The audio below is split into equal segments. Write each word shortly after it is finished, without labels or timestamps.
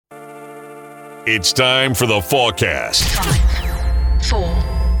It's time for the Fallcast. 5, 4,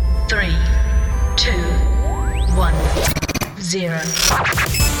 3, 2, 1, 0.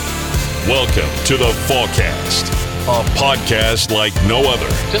 Welcome to the Fallcast, a podcast like no other.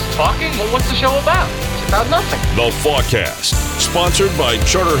 Just talking? Well, what's the show about? It's about nothing. The Fallcast, sponsored by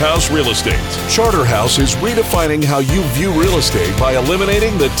Charterhouse Real Estate. Charterhouse is redefining how you view real estate by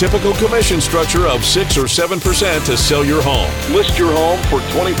eliminating the typical commission structure of 6 or 7% to sell your home. List your home for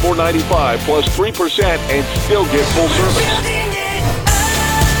 $24.95 plus 3% and still get full service.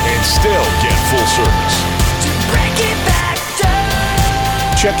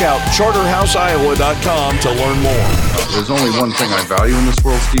 Check out charterhouseiowa.com to learn more. There's only one thing I value in this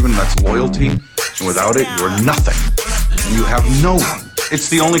world, Stephen, and that's loyalty. And without it, you're nothing. And you have no one. It's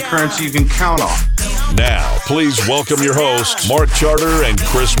the only currency you can count on. Now, please welcome your hosts, Mark Charter and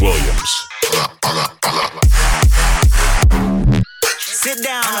Chris Williams. Sit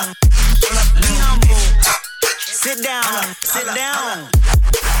down. Sit down. Sit down.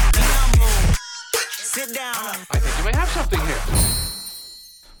 Sit down. I think you may have something here.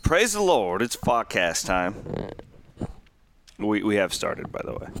 Praise the Lord, it's podcast time. We have started, by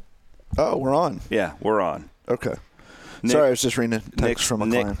the way. Oh, we're on. Yeah, we're on. Okay. Nick, Sorry, I was just reading a text from a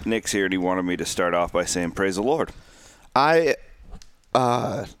client. Nick's here, and he wanted me to start off by saying, praise the Lord. I'm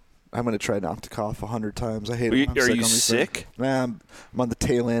going to try not to cough 100 times. I hate it. Are you sick? Nah, I'm on the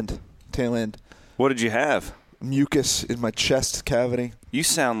tail end. What did you have? Mucus in my chest cavity. You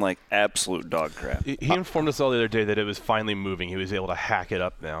sound like absolute dog crap. He informed us all the other day that it was finally moving. He was able to hack it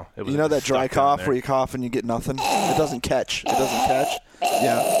up now. It was You know that dry stuck down cough where you cough and you get nothing? It doesn't catch.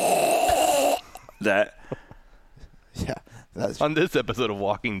 Yeah. That? That's on this episode of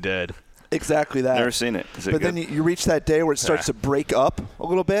Walking Dead. exactly that. Never seen it. Is it But good? then you reach that day where it starts to break up a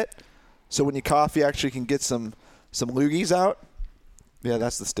little bit. So when you cough, you actually can get some loogies out. Yeah,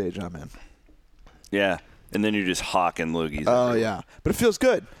 that's the stage I'm in. Yeah, and then you're just hawking loogies. Oh, everywhere. yeah. But it feels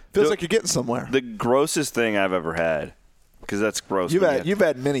good. Feels like you're getting somewhere. The grossest thing I've ever had, because that's gross. You've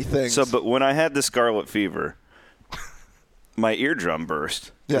had many things. So, but when I had the scarlet fever, my eardrum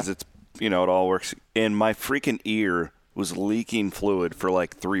burst because Yeah. it's it all works, and my freaking ear was leaking fluid for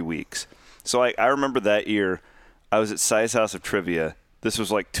like 3 weeks. So I remember that year, I was at Si's House of Trivia. This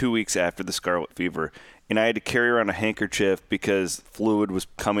was like 2 weeks after the scarlet fever, and I had to carry around a handkerchief because fluid was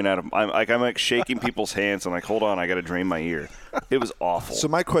coming out of. I'm shaking people's hands. I'm like, hold on, I got to drain my ear. It was awful. So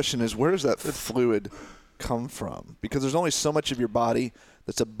my question is, where does that fluid come from? Because there's only so much of your body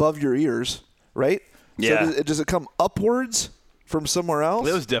that's above your ears, right? Yeah. So does it come upwards from somewhere else?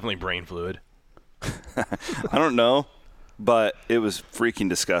 It was definitely brain fluid. I don't know, but it was freaking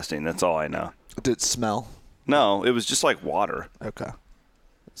disgusting. That's all I know. Did it smell? No, it was just like water. Okay.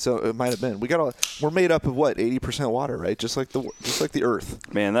 So it might have been. We're made up of what? 80% water, right? Just like the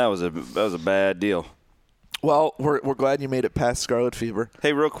Earth. Man, that was a bad deal. Well, we're glad you made it past scarlet fever.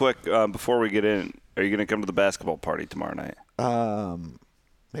 Hey, real quick, before we get in, are you going to come to the basketball party tomorrow night?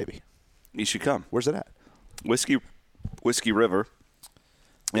 Maybe. You should come. Where's it at? Whiskey River.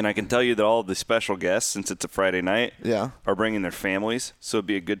 And I can tell you that all of the special guests, since it's a Friday night, are bringing their families. So it'd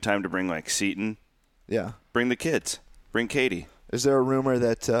be a good time to bring like Seton. Yeah. Bring the kids. Bring Katie. Is there a rumor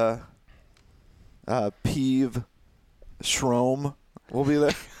that Peeve Schrom will be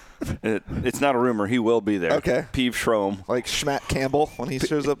there? It's not a rumor. He will be there. Okay. Peeve Schrom. Like Schmatt Campbell when he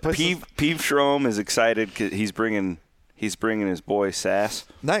shows up. Peeve Schrom is excited because he's bringing his boy Sass.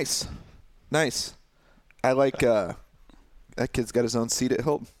 Nice. I like that kid's got his own seat at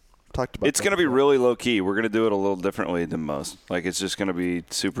Hilton. Talked about. It's going to be really low key. We're going to do it a little differently than most. Like it's just going to be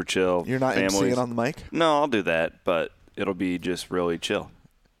super chill. You're not emceeing on the mic? No, I'll do that, but it'll be just really chill.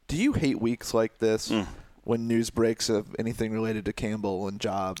 Do you hate weeks like this when news breaks of anything related to Campbell and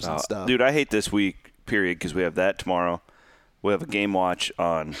jobs and stuff? Dude, I hate this week, period, because we have that tomorrow. We have a game watch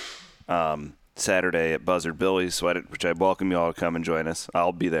on Saturday at Buzzard Billy's, which I welcome you all to come and join us.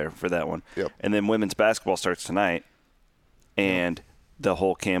 I'll be there for that one. Yep. And then women's basketball starts tonight, and the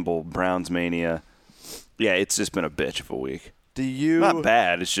whole Campbell Browns mania. Yeah, it's just been a bitch of a week. Not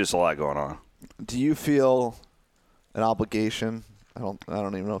bad. It's just a lot going on. Do you feel an obligation? I don't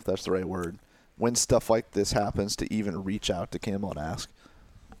even know if that's the right word. When stuff like this happens, to even reach out to Campbell and ask?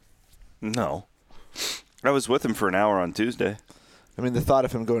 No. I was with him for an hour on Tuesday. I mean, the thought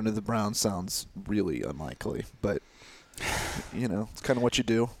of him going to the Browns sounds really unlikely, but, it's kind of what you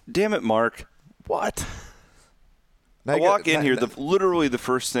do. Damn it, Mark. What? I walk in here, literally the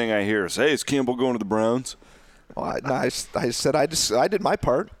first thing I hear is, hey, is Campbell going to the Browns? Well, I said I did my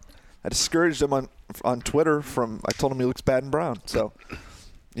part. I discouraged him on Twitter I told him he looks bad and brown. So,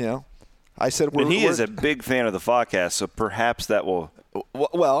 I said he is a big fan of the podcast, so perhaps that will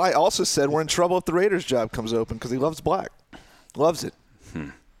Well, I also said we're in trouble if the Raiders job comes open because he loves black. Loves it.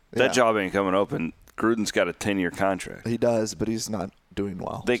 That job ain't coming open. Gruden's got a 10-year contract. He does, but he's not doing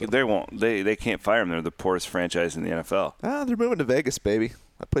well. They can't fire him. They're the poorest franchise in the NFL. They're moving to Vegas, baby.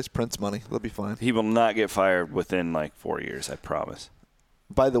 That place prints money. They'll be fine. He will not get fired within like 4 years, I promise.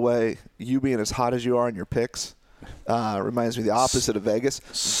 By the way, you being as hot as you are in your picks reminds me of the opposite of Vegas.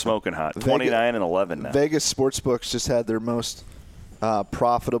 Smoking hot. 29 and 11 now. Vegas sportsbooks just had their most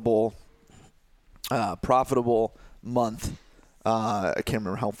profitable month. I can't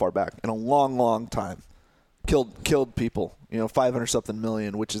remember how far back in a long, long time. Killed people. 500-something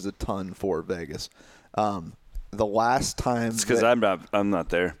million, which is a ton for Vegas. The last time it's because I'm not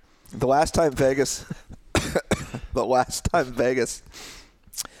there. The last time Vegas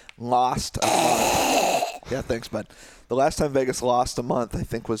lost a month. Yeah, thanks, bud. The last time Vegas lost a month, I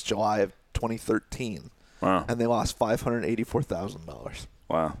think, was July of 2013. Wow. And they lost $584,000.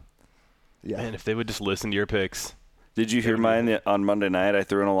 Wow. Yeah. Man, if they would just listen to your picks. Did you hear mine on Monday night? I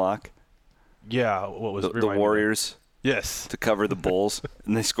threw in a lock. Yeah. What was the Warriors? Yes. To cover the Bulls,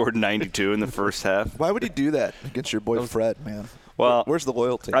 and they scored 92 in the first half. Why would he do that against your boy Fred, man? Well, where's the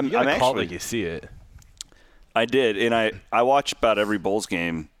loyalty? You gotta call it like you see it. I did, and I watch about every Bulls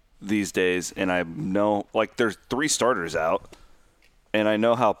game these days, and I know, like, there's 3 starters out, and I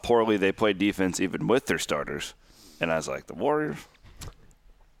know how poorly they play defense even with their starters. And I was like, the Warriors?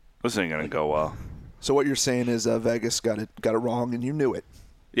 This ain't going to go well. So what you're saying is Vegas got it wrong, and you knew it.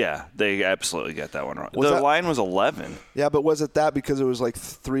 Yeah, they absolutely got that one wrong. The line was 11. Yeah, but was it that because it was like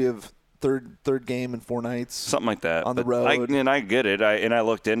third game in 4 nights? Something like that. On the road. I get it. I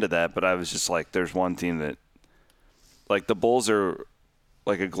looked into that, but I was just like, there's one team that, like, the Bulls are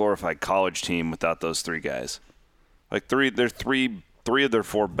like a glorified college team without those 3 guys. Like three of their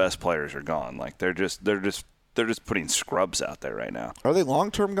 4 best players are gone. Like they're just putting scrubs out there right now. Are they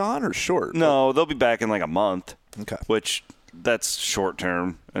long-term gone or short? No, they'll be back in like a month. Okay. Which that's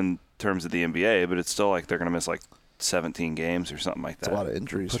short-term in terms of the NBA, but it's still like they're going to miss like 17 games or something like that. That's a lot of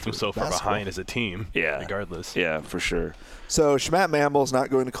injuries. Puts them so far behind as a team. Yeah. Regardless. Yeah, for sure. So Schmatt Mamble's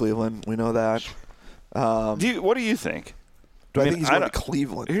not going to Cleveland. We know that. What do you think? I think he's going to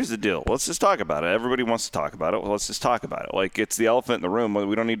Cleveland? Here's the deal. Let's just talk about it. Everybody wants to talk about it. Well, let's just talk about it. Like, it's the elephant in the room.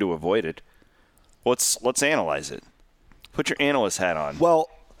 We don't need to avoid it. Let's analyze it. Put your analyst hat on. Well,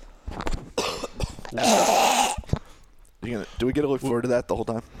 do we get to look forward to that the whole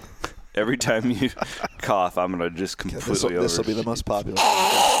time? Every time you cough, I'm going to just completely This will be the most popular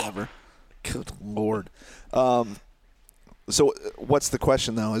podcast ever. Good Lord. So what's the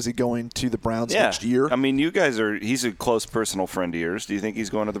question, though? Is he going to the Browns next year? I mean, he's a close personal friend of yours. Do you think he's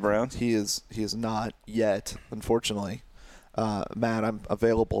going to the Browns? He is not yet, unfortunately. Matt, I'm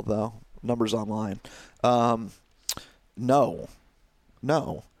available, though. Numbers online. No.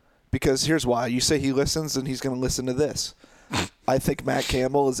 Because here's why. You say he listens, and he's going to listen to this. I think Matt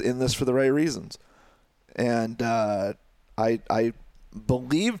Campbell is in this for the right reasons. And I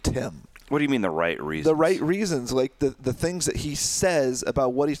believed him. What do you mean the right reasons? The right reasons, like the things that he says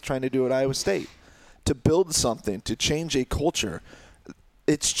about what he's trying to do at Iowa State. To build something, to change a culture.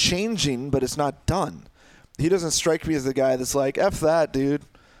 It's changing, but it's not done. He doesn't strike me as the guy that's like, F that, dude.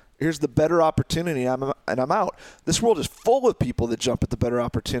 Here's the better opportunity, and I'm out. This world is full of people that jump at the better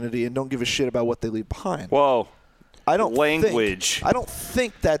opportunity and don't give a shit about what they leave behind. Whoa. I don't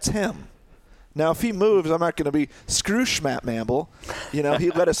think that's him. Now, if he moves, I'm not going to be, screw Schmatt Mamble. He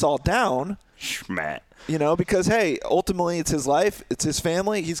let us all down. Schmatt. Because, hey, ultimately it's his life. It's his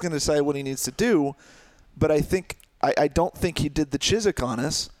family. He's going to decide what he needs to do. But I don't think he did the Chiswick on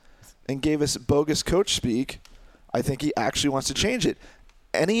us and gave us bogus coach speak. I think he actually wants to change it.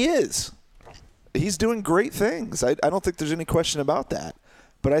 And he is. He's doing great things. I don't think there's any question about that.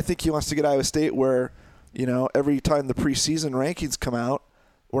 But I think he wants to get Iowa State where, every time the preseason rankings come out,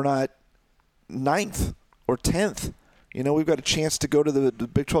 we're not 9th or 10th. We've got a chance to go to the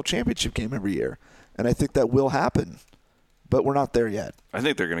Big 12 championship game every year. And I think that will happen. But we're not there yet. I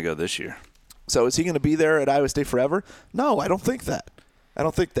think they're going to go this year. So is he going to be there at Iowa State forever? No, I don't think that.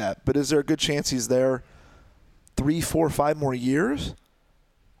 But is there a good chance he's there 3, 4, 5 more years?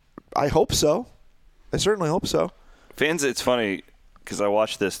 I hope so. I certainly hope so. Fans, it's funny because I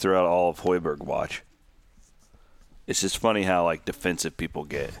watched this throughout all of Hoiberg Watch. It's just funny how, defensive people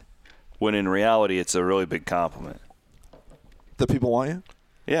get. When in reality, it's a really big compliment. That people want you?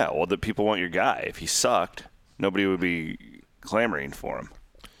 Yeah, well, that people want your guy. If he sucked, nobody would be clamoring for him.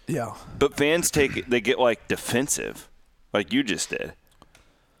 Yeah. But fans get defensive, like you just did.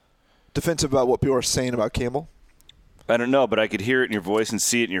 Defensive about what people are saying about Campbell? I don't know, but I could hear it in your voice and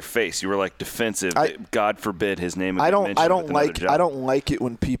see it in your face. You were like defensive. God forbid his name would I get don't mentioned with another job. I don't like it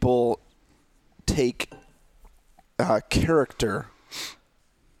when people take character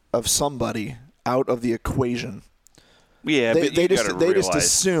of somebody out of the equation. Yeah, They but you just gotta realize,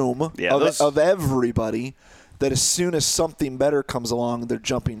 assume of everybody that as soon as something better comes along, they're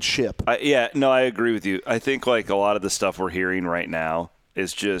jumping ship. I agree with you. I think like a lot of the stuff we're hearing right now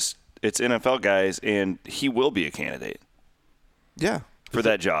is just it's NFL guys, and he will be a candidate. Yeah. For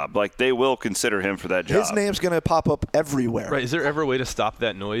that job. Like, they will consider him for that job. His name's going to pop up everywhere. Right. Is there ever a way to stop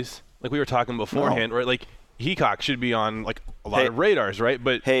that noise? Like we were talking beforehand, right? Like, Heacock should be on, like, a lot of radars, right?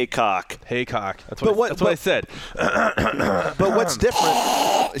 But Haycock. That's what I said. But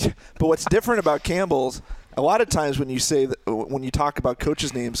what's different about Campbell's, a lot of times when you talk about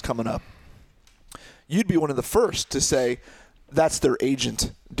coaches' names coming up, you'd be one of the first to say that's their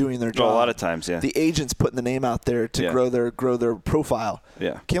agent doing their job. A lot of times, yeah. The agent's putting the name out there to grow their profile.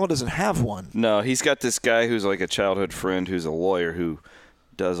 Yeah. Campbell doesn't have one. No, he's got this guy who's like a childhood friend who's a lawyer who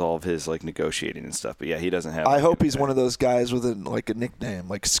does all of his like negotiating and stuff. But yeah, he doesn't have. I hope he's one of those guys with a nickname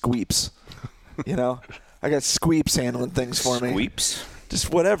like Squeeps. You know, I got Squeeps handling things for me. Squeeps.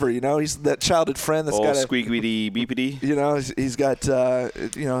 Just whatever, you know. He's that childhood friend that's got squeaky beepity. You know, he's got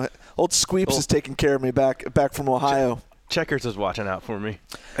old Squeeps is taking care of me back from Ohio. Checkers is watching out for me.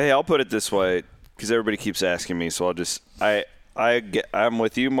 Hey, I'll put it this way because everybody keeps asking me, so I'll just I'm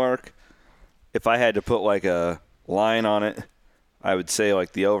with you, Mark. If I had to put like a line on it, I would say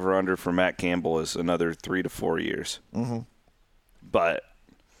like the over/under for Matt Campbell is another 3 to 4 years. Mm-hmm. But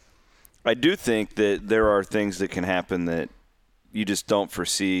I do think that there are things that can happen that you just don't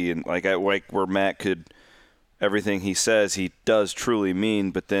foresee, and like where Matt could. Everything he says he does truly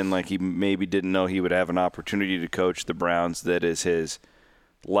mean, but then like he maybe didn't know he would have an opportunity to coach the Browns that is his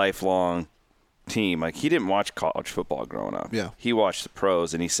lifelong team. Like he didn't watch college football growing up. Yeah. He watched the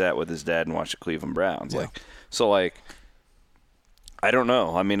pros and he sat with his dad and watched the Cleveland Browns. Yeah. I don't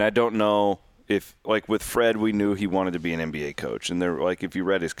know. I mean, I don't know if like with Fred we knew he wanted to be an NBA coach, and there like if you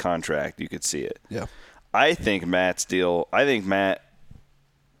read his contract you could see it. Yeah. I think Matt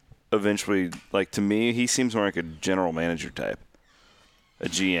eventually, like to me, he seems more like a general manager type, a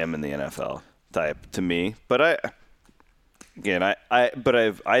GM in the NFL type to me. But I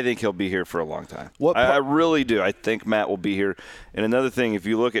think he'll be here for a long time. I really do. I think Matt will be here. And another thing, if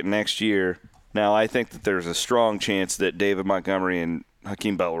you look at next year, now I think that there's a strong chance that David Montgomery and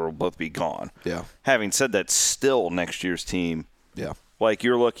Hakeem Butler will both be gone. Yeah. Having said that, still next year's team. Yeah. Like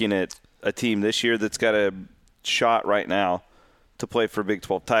you're looking at a team this year that's got a shot right now to play for a Big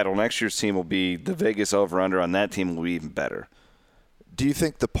 12 title. Next year's team will be the Vegas over-under on that team will be even better. Do you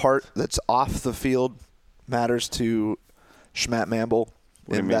think the part that's off the field matters to Schmatt Mamble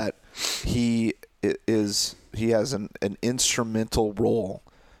in that he has an instrumental role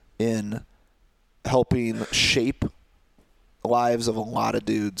in helping shape lives of a lot of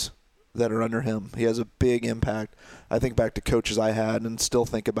dudes that are under him? He has a big impact. I think back to coaches I had and still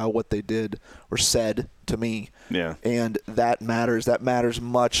think about what they did or said to me. Yeah. And that matters. That matters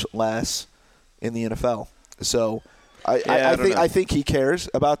much less in the NFL. So I think he cares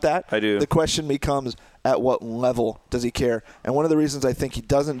about that. I do. The question becomes, at what level does he care? And one of the reasons I think he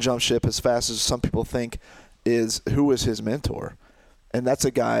doesn't jump ship as fast as some people think is who was his mentor. And that's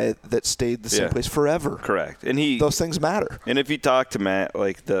a guy that stayed the same place forever. Correct. And those things matter. And if you talk to Matt,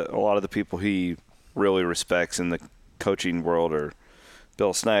 like a lot of the people he really respects in the coaching world are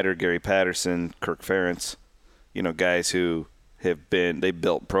Bill Snyder, Gary Patterson, Kirk Ferentz, guys who they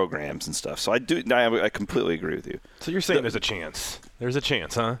built programs and stuff. So I completely agree with you. So you're saying there's a chance. There's a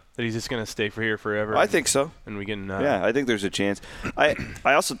chance, huh? That he's just going to stay for here forever? I think so. And we can yeah, I think there's a chance. I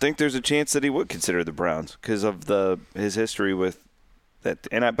also think there's a chance that he would consider the Browns because of his history with that,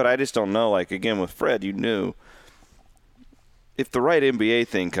 but I just don't know. Like again with Fred, you knew if the right NBA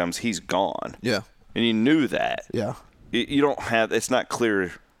thing comes, he's gone. Yeah, and you knew that. Yeah, you don't have. It's not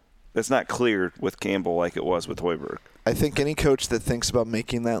clear. It's not clear with Campbell like it was with Hoiberg. I think any coach that thinks about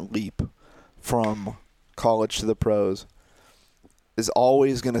making that leap from college to the pros is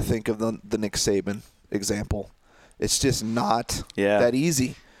always going to think of the Nick Saban example. It's just not that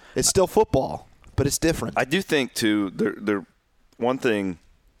easy. It's still football, but it's different. I do think too. One thing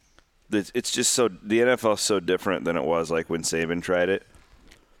that it's just the NFL is so different than it was like when Saban tried it.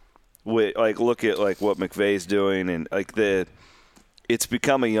 Like look at like what McVay's doing and like it's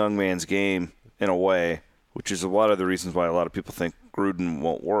become a young man's game in a way, which is a lot of the reasons why a lot of people think Gruden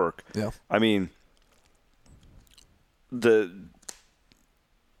won't work. Yeah. I mean, the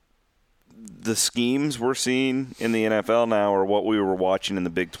schemes we're seeing in the NFL now are what we were watching in the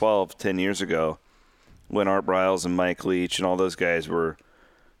Big 12 10 years ago when Art Briles and Mike Leach and all those guys were,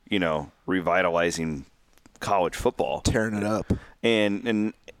 revitalizing college football. Tearing it up.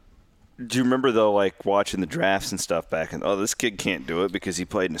 And do you remember, though, like watching the drafts and stuff back and, this kid can't do it because he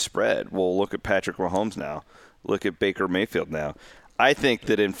played in a spread. Well, look at Patrick Mahomes now. Look at Baker Mayfield now. I think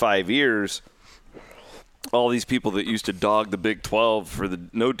that in 5 years, all these people that used to dog the Big 12 for the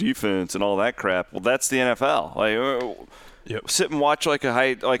no defense and all that crap, well, that's the NFL. Like, sit and watch like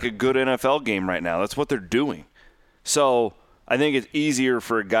a good NFL game right now. That's what they're doing. So I think it's easier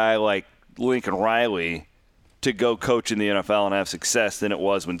for a guy like Lincoln Riley to go coach in the NFL and have success than it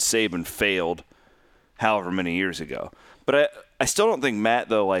was when Saban failed however many years ago. But I still don't think Matt,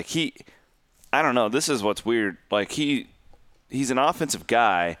 though, like I don't know, this is what's weird. Like he's an offensive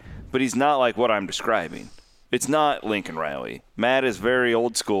guy, but he's not like what I'm describing. It's not Lincoln Riley. Matt is very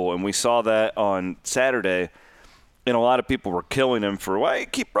old school, and we saw that on Saturday, and a lot of people were killing him for, why you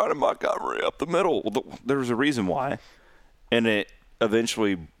keep running Montgomery up the middle? Well, there was a reason why, and it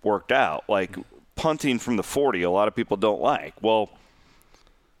eventually worked out. Like, punting from the 40, a lot of people don't like. Well,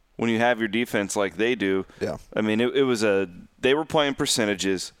 when you have your defense like they do, I mean, they were playing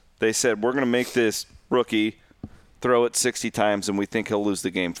percentages. They said, we're going to make this rookie throw it 60 times, and we think he'll lose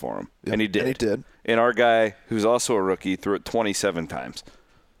the game for him. Yep. And he did. And our guy, who's also a rookie, threw it 27 times.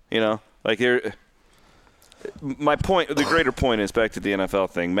 My point, the greater point is back to the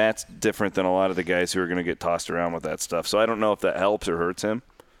NFL thing. Matt's different than a lot of the guys who are going to get tossed around with that stuff. So I don't know if that helps or hurts him.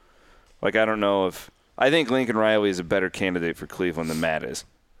 Like, I don't know if – I think Lincoln Riley is a better candidate for Cleveland than Matt is.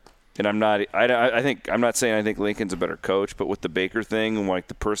 And I'm not saying I think Lincoln's a better coach, but with the Baker thing and, like,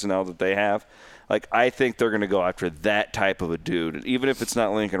 the personnel that they have, like, I think they're going to go after that type of a dude. And even if it's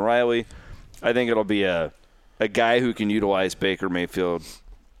not Lincoln Riley, I think it'll be a guy who can utilize Baker Mayfield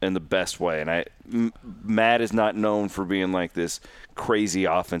in the best way. And Matt is not known for being like this crazy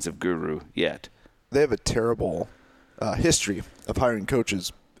offensive guru yet. They have a terrible history of hiring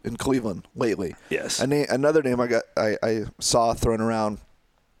coaches in Cleveland lately. Yes. Another name I saw thrown around,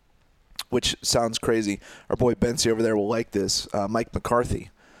 which sounds crazy. Our boy Bency over there will like this. Mike McCarthy,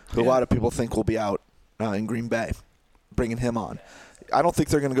 who a lot of people think will be out in Green Bay, bringing him on. I don't think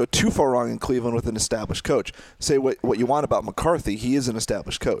they're going to go too far wrong in Cleveland with an established coach. Say what you want about McCarthy, he is an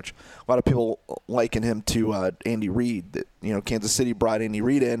established coach. A lot of people liken him to Andy Reid. That, Kansas City brought Andy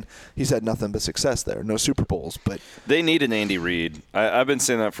Reid in. He's had nothing but success there. No Super Bowls, but they need an Andy Reid. I've been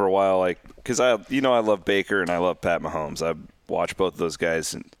saying that for a while, like, because I love Baker and I love Pat Mahomes. I watched both of those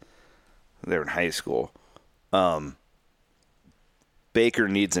guys, and they were in high school. Baker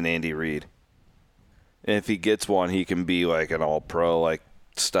needs an Andy Reid. And if he gets one, he can be like an all-pro, like,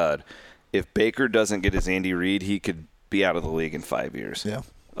 stud. If Baker doesn't get his Andy Reid, he could be out of the league in 5 years. Yeah.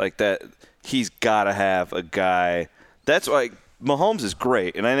 Like that, he's got to have a guy. That's like Mahomes is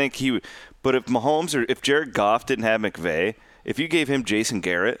great, and I think he would. But if Jared Goff didn't have McVay, if you gave him Jason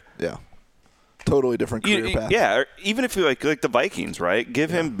Garrett. Yeah. Totally different career path. Yeah, or even if you like the Vikings, right? Give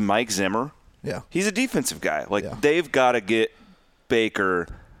him Mike Zimmer. Yeah. He's a defensive guy. Like, they've got to get Baker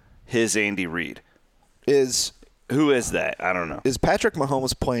his Andy Reid. Who is that? I don't know. Is Patrick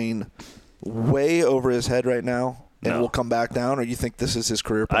Mahomes playing way over his head right now and will come back down, or you think this is his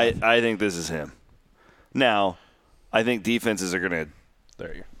career path? I think this is him. Now, I think defenses are going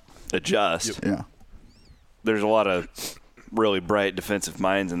to adjust. Yeah. There's a lot of really bright defensive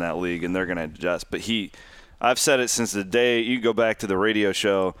minds in that league, and they're going to adjust. But I've said it since the day – you go back to the radio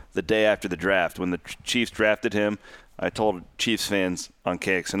show the day after the draft. When the Chiefs drafted him, I told Chiefs fans on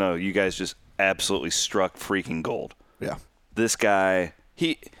KXNO, you guys just absolutely struck freaking gold. Yeah. This guy,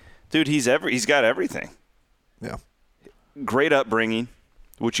 he's got everything. Yeah. Great upbringing,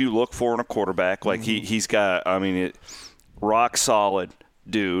 which you look for in a quarterback. Like, he's got, rock solid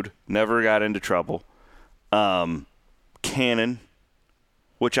dude, never got into trouble. Cannon,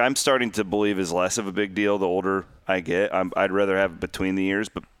 which I'm starting to believe is less of a big deal the older I get. I'd rather have it between the ears,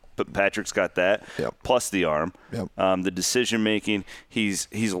 but Patrick's got that, plus the arm. Yep. The decision-making, he's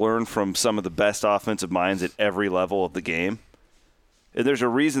learned from some of the best offensive minds at every level of the game. And there's a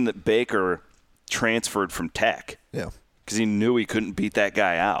reason that Baker transferred from Tech. Yeah. Because he knew he couldn't beat that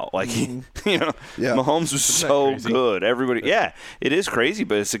guy out. Like, Mahomes was so good. Everybody, it is crazy,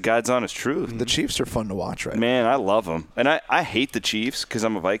 but it's the God's honest truth. The Chiefs are fun to watch right now. Man, I love them. And I hate the Chiefs because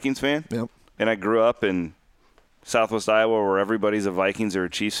I'm a Vikings fan. Yep. And I grew up in Southwest Iowa, where everybody's a Vikings or a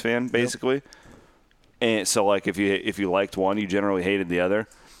Chiefs fan, basically. Yep. And so, like, if you liked one, you generally hated the other.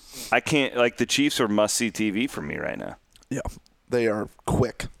 I can't, like, the Chiefs are must-see TV for me right now. Yeah, they are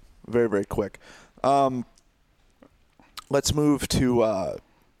quick, very, very quick. Let's move to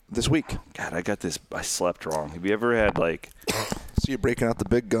this week. God, I slept wrong. Have you ever had, like... So you're breaking out the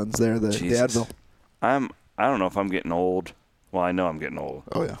big guns there, the Advil. I don't know if I'm getting old. Well, I know I'm getting old.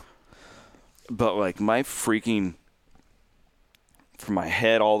 Oh, yeah. But, like, my freaking, from my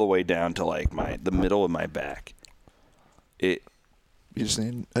head all the way down to, like, the middle of my back, You just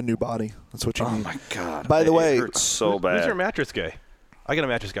need a new body. That's what you need. Oh, my God. By the way, it hurts so bad. Who's your mattress guy? I got a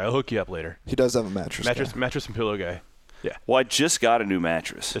mattress guy. I'll hook you up later. he does have a mattress. Mattress and pillow guy. Yeah. Well, I just got a new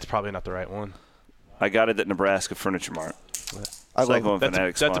mattress. It's probably not the right one. I got it at Nebraska Furniture Mart. I love Cyclone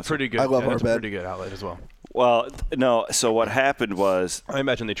Fanatic That's a sponsor. pretty good. I love our that's a bed. pretty good outlet as well. Well, no. So what happened was I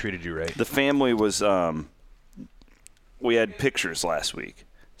imagine they treated you right. the family was. We had pictures last week,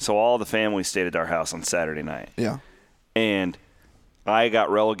 so all the family stayed at our house on Saturday night, Yeah. and I got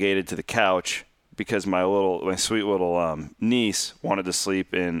relegated to the couch because my sweet little niece wanted to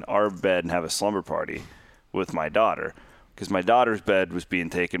sleep in our bed and have a slumber party with my daughter, because my daughter's bed was being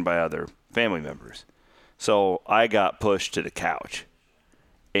taken by other family members. So I got pushed to the couch,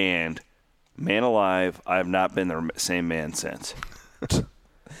 and man alive, I have not been the same man since.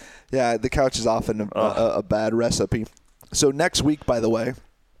 Yeah, the couch is often a bad recipe. So next week, by the way,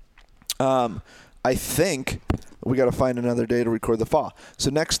 I think we got to find another day to record the fall. So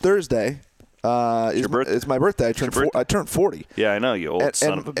next Thursday is my birthday. I turned 40. Yeah, I know, you old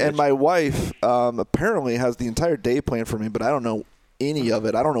son of a bitch. And my wife apparently has the entire day planned for me, but I don't know any of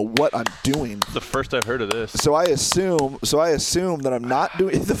it. I don't know what I'm doing. It's the first I've heard of this. So I assume that I'm not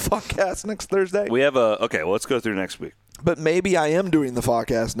doing the podcast next Thursday. We have okay, well, let's go through next week. But maybe I am doing the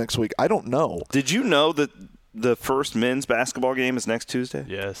podcast next week. I don't know. Did you know that the first men's basketball game is next Tuesday?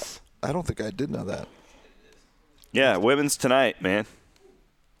 Yes. I don't think I did know that. Yeah, women's tonight, man.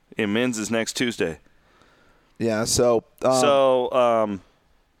 And men's is next Tuesday. Yeah, so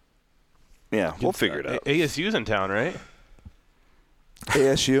yeah, we'll figure it out. ASU's in town, right?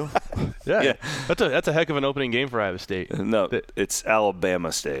 ASU. Yeah. That's a heck of an opening game for Iowa State. No, it's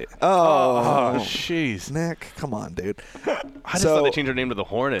Alabama State. Oh, jeez. Nick, come on, dude. I just thought they changed their name to the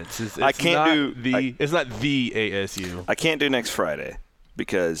Hornets. It's not the ASU. I can't do next Friday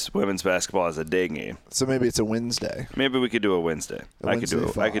because women's basketball is a day game. So maybe it's a Wednesday. Maybe we could do a Wednesday. I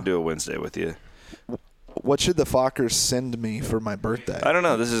could do a Wednesday with you. What should the Fockers send me for my birthday? I don't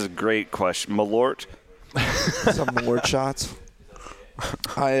know. This is a great question. Malort? Some Malort shots.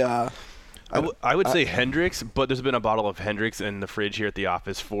 I would say Hendrix, but there's been a bottle of Hendrix in the fridge here at the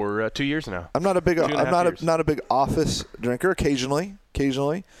office for 2 years now. I'm not a big big office drinker. Occasionally.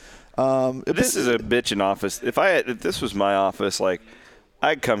 This is a bitchin' office. If this was my office, like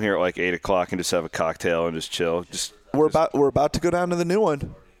I'd come here at like 8 o'clock and just have a cocktail and just chill. We're about to go down to the new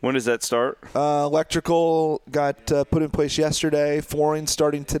one. When does that start? Electrical got put in place yesterday. Flooring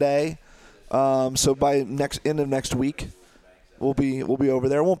starting today. So by end of next week, we'll be over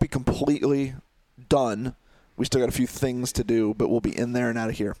there. It won't be completely done. We still got a few things to do, but we'll be in there and out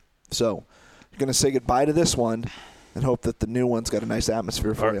of here. So you're gonna say goodbye to this one and hope that the new one's got a nice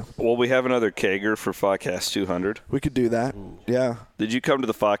atmosphere for you. Will we have another kegger for Podcast 200? We could do that. Ooh. Yeah. Did you come to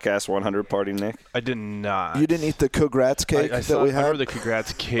the Podcast 100 party, Nick? I did not. You didn't eat the Congrats cake I remember the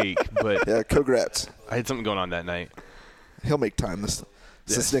Congrats cake, but yeah, Congrats. I had something going on that night. He'll make time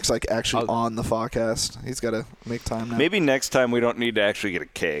since Nick's like actually on the podcast. He's got to make time now. Maybe next time we don't need to actually get a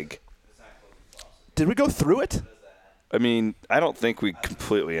keg. Did we go through it? I mean, I don't think we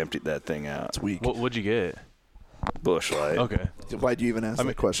completely emptied that thing out. It's weak. What'd you get? Busch Light. Okay. Why'd you even ask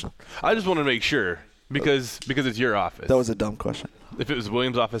that question? I just wanted to make sure because it's your office. That was a dumb question. If it was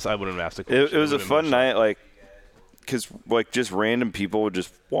William's office, I wouldn't have asked the question. It was a fun night, like, because like just random people would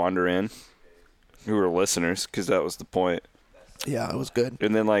just wander in who were listeners, because that was the point. Yeah, it was good.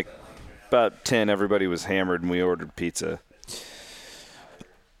 And then like about 10, everybody was hammered, and we ordered pizza.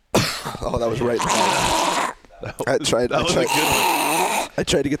 Oh, that was right. I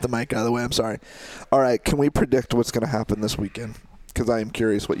tried to get the mic out of the way. I'm sorry. All right, can we predict what's going to happen this weekend? Because I am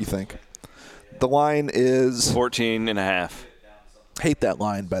curious what you think. The line is 14.5. Hate that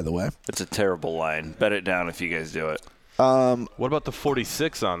line, by the way. It's a terrible line. Bet it down if you guys do it. What about the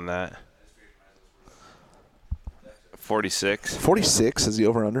 46 on that? 46. 46 is the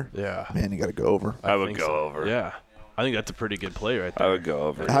over/under. Yeah. Man, you got to go over. I would go over. Yeah. I think that's a pretty good play right there. I would go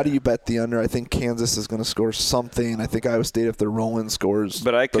over. How do you bet the under? I think Kansas is going to score something. I think Iowa State, if they're rolling, scores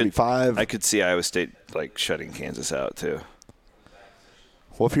 35. I could see Iowa State like shutting Kansas out too.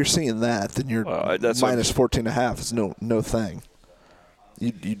 Well, if you're seeing that, then you're minus 14.5 is no thing.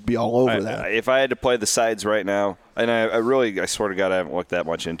 You'd be all over that. If I had to play the sides right now, and I swear to God, I haven't looked that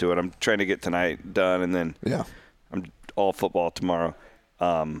much into it. I'm trying to get tonight done, and then I'm all football tomorrow.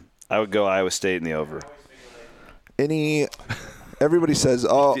 I would go Iowa State in the over. Everybody says,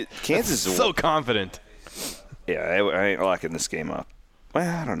 Kansas is so confident. Yeah, I ain't locking this game up. Well,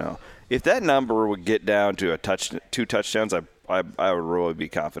 I don't know. If that number would get down to 2 touchdowns, I would really be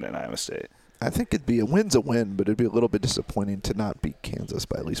confident in Iowa State. I think a win's a win, but it'd be a little bit disappointing to not beat Kansas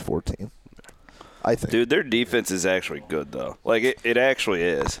by at least 14. I think. Dude, their defense is actually good, though. Like, it actually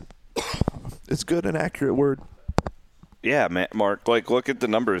is. It's good, an accurate word. Yeah, Mark. Like, look at the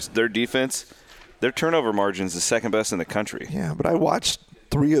numbers. Their defense, their turnover margin is the second best in the country. Yeah, but I watched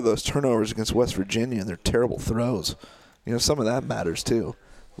 3 of those turnovers against West Virginia, and they're terrible throws. You know, some of that matters, too.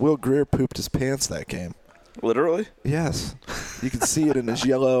 Will Greer pooped his pants that game. Literally? Yes. You can see it in his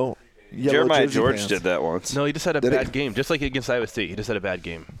yellow Jeremiah jersey George pants. did that once. No, he just had a Did bad he? game. Just like against Iowa State, he just had a bad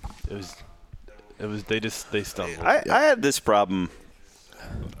game. They stumbled. I had this problem.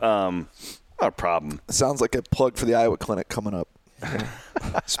 Not a problem. Sounds like a plug for the Iowa Clinic coming up.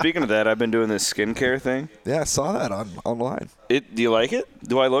 Speaking of that, I've been doing this skincare thing. Yeah, I saw that online. Do you like it?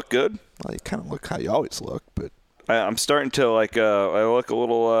 Do I look good? Well, you kind of look how you always look, but I'm starting to I look a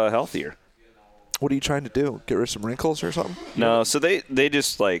little healthier. what are you trying to do? Get rid of some wrinkles or something? No, so they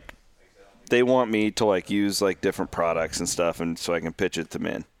just they want me to use different products and stuff, and so I can pitch it to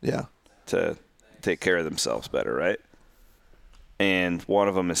men Yeah. to take care of themselves better, right? And one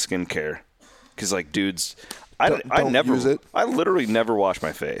of them is skincare, because dudes, I Don't never use it. I literally never wash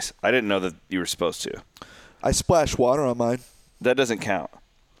my face. I didn't know that you were supposed to. I splash water on mine. That doesn't count.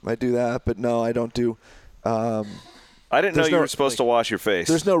 I do that, but no, I don't do. I didn't know There's you no- were supposed to wash your face.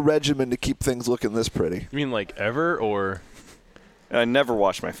 There's no regimen to keep things looking this pretty. You mean ever or? I never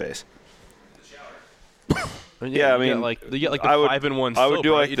wash my face. Yeah, I mean, you get the I would, 5-in-1 I would soap,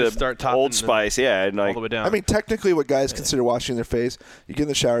 do right? You the just start topping Old Spice, yeah, and all the way down. I mean, technically, what guys consider washing their face, you get in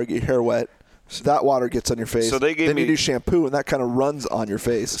the shower, get your hair wet, so that water gets on your face. So they gave then me- you do shampoo, and that kind of runs on your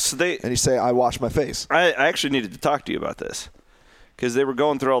face. So they and you say, "I wash my face." I actually needed to talk to you about this, because they were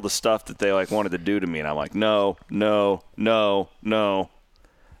going through all the stuff that they wanted to do to me, and I'm like, no, no, no, no.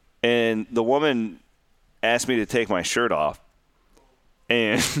 And the woman asked me to take my shirt off,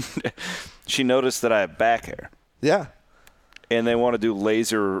 and she noticed that I have back hair, Yeah. and they want to do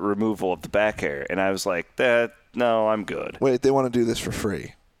laser removal of the back hair, and I was like, no, I'm good. Wait, they want to do this for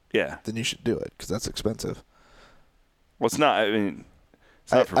free. Yeah, Then you should do it because that's expensive. well, it's not. I mean,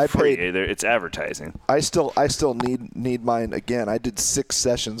 it's not for I free. paid- It's advertising. I still need mine again. I did 6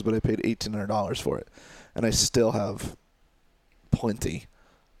 sessions, but I paid $1,800 for it, and I still have plenty,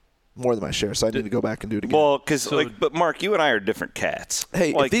 more than my share. So I need to go back and do it again. Well, because but Mark, you and I are different cats.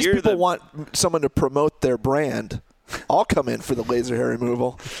 Hey, if these you're people the- want someone to promote their brand, I'll come in for the laser hair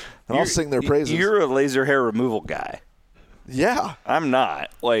removal, and I'll sing their praises. You're a laser hair removal guy. Yeah. I'm not.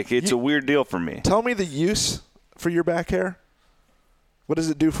 It's a weird deal for me. Tell me the use for your back hair. What does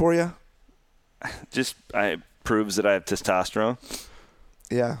it do for you? Just proves that I have testosterone.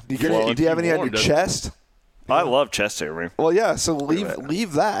 Yeah. Do Well, you have any on warm, your doesn't it? chest? I love chest hair, man. Well, yeah. So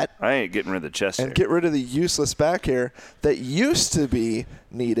leave that I ain't getting rid of the chest hair. and get rid of the useless back hair that used to be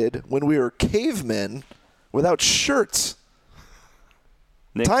needed when we were cavemen without shirts.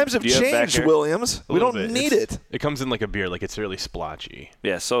 Nick, Times have do you back changed, hair? Williams. A We little don't bit. need It's- it. It comes in like a beer, it's really splotchy.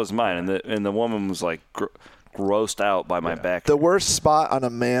 Yeah, so is mine. And the woman was grossed out by my back. The worst spot on a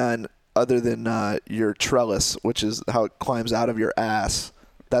man, other than your trellis, which is how it climbs out of your ass.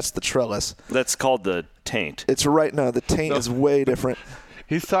 That's the trellis. That's called the taint. It's right now. The taint is way different.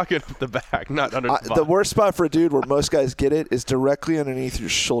 He's talking the back, not under the The worst spot for a dude where most guys get it is directly underneath your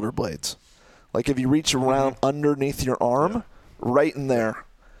shoulder blades. Like if you reach around underneath your arm, right in there.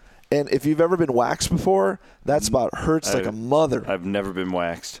 And if you've ever been waxed before, that spot hurts like a mother. I've never been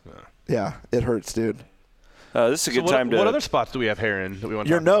waxed. Yeah, it hurts, dude. This is a good time to. What other spots do we have hair in that we want to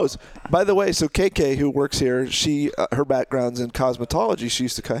Your talk about? nose. By the way, so KK, who works here, she her background's in cosmetology. She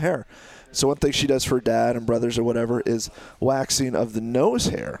used to cut hair. So one thing she does for her dad and brothers or whatever is waxing of the nose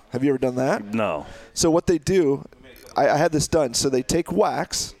hair. Have you ever done that? No. So what they do, I had this done. So they take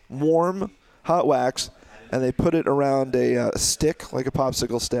wax, warm, hot wax, and they put it around a stick, like a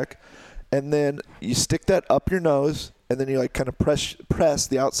popsicle stick, and then you stick that up your nose, and then you kind of press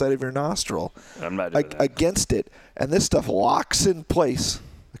the outside of your nostril I'm not doing that. against it, and this stuff locks in place,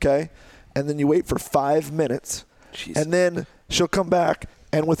 okay? And then you wait for 5 minutes, Jeez. and then she'll come back,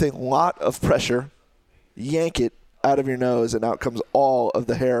 and with a lot of pressure, yank it out of your nose, and out comes all of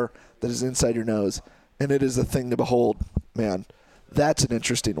the hair that is inside your nose, and it is a thing to behold, man. That's an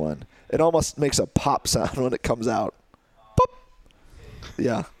interesting one. It almost makes a pop sound when it comes out. Pop.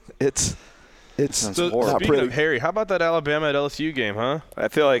 Yeah, it's So not speaking pretty. of Harry, how about that Alabama at LSU game, huh? I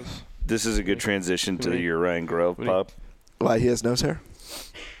feel like this is a good transition to your Ryan Grove pop. Why, he has nose hair?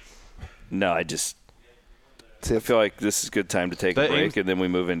 No, I feel like this is a good time to take a That break, Ames- and then we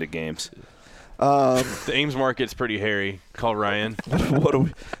move into games. The Ames market's pretty hairy. Call Ryan. What do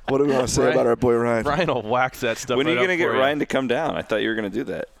we want to say about our boy Ryan? Ryan will wax that stuff. When are you going to get Ryan to come down? I thought you were going to do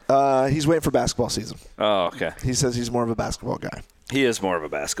that. He's waiting for basketball season. Oh, okay. He says he's more of a basketball guy. He is more of a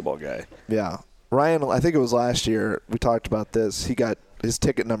basketball guy. Yeah. Ryan, I think it was last year, we talked about this. He got his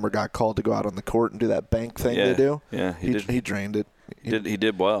ticket number got called to go out on the court and do that bank thing they do. Yeah, he drained it. He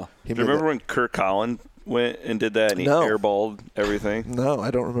did well. He Do you remember when Kirk Collin went and did that and he airballed everything? No,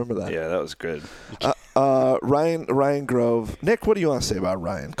 I don't remember that. Yeah, that was good. Ryan Grove. Nick, what do you want to say about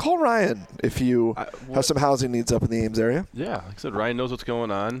Ryan? Call Ryan if you have some housing needs up in the Ames area. Yeah, like I said, Ryan knows what's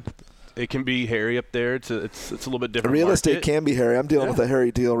going on. It can be hairy up there. It's a little bit different. Real estate market. can be hairy. I'm dealing with a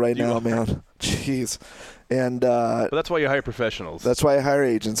hairy deal right now, man. Jeez. And but that's why you hire professionals. That's why I hire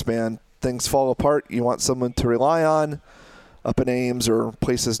agents, man. Things fall apart. You want someone to rely on up in Ames or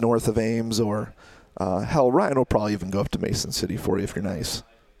places north of Ames, or hell, Ryan will probably even go up to Mason City for you if you're nice.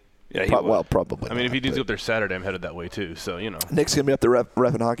 Yeah, probably. I mean, if he needs to go up there Saturday, I'm headed that way too. So Nick's gonna be up there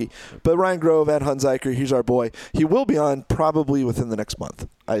reffing hockey. But Ryan Grove at Hunziker, he's our boy. He will be on probably within the next month,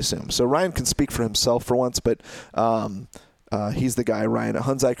 I assume. So Ryan can speak for himself for once, but he's the guy. Ryan at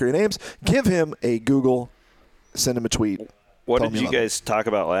Hunziker in Ames. Give him a Google. Send him a tweet. What did you guys talk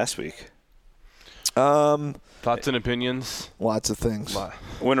about last week? Thoughts and opinions. Lots of things.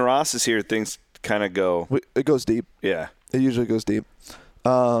 When Ross is here, things kind of go. It goes deep. Yeah, it usually goes deep.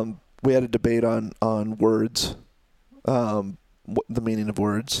 We had a debate on words, the meaning of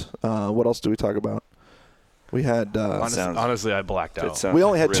words. What else do we talk about? We had honestly, I blacked out. We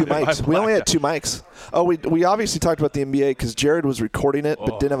only had two mics. We only had two mics. Oh, we obviously talked about the NBA because Jared was recording it,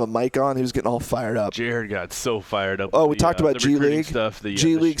 but didn't have a mic on. He was getting all fired up. Jared got so fired up. Oh, we talked about G League stuff,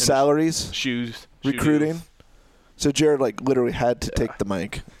 G League salaries, shoes, recruiting. Deals. So Jared literally had to take the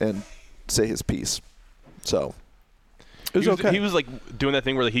mic and say his piece. So. It was okay. He was doing that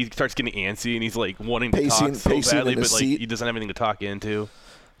thing where he starts getting antsy and he's wanting to talk so badly, but he doesn't have anything to talk into.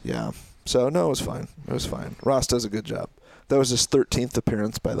 Yeah. So no, it was fine. It was fine. Ross does a good job. That was his 13th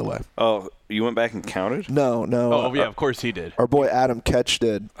appearance, by the way. Oh, you went back and counted? No. Oh yeah, of course he did. Our boy Adam Ketch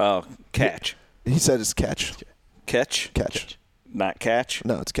did. Oh, catch. He said it's catch. Catch. Not catch.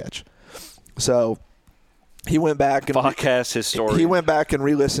 No, it's catch. So. He went back and Fawcast historian. He went back and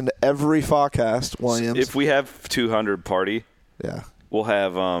re-listened to every Fawcast, Williams. If we have 200 party, yeah, we'll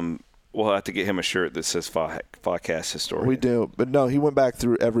have to get him a shirt that says Fawcast historian. We do, but no, he went back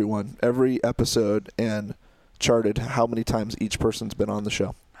through every episode, and charted how many times each person's been on the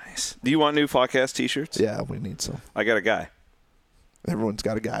show. Nice. Do you want new Fawcast T-shirts? Yeah, we need some. I got a guy. Everyone's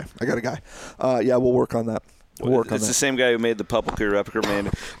got a guy. I got a guy. Yeah, we'll work on that. It's the same guy who made the publicly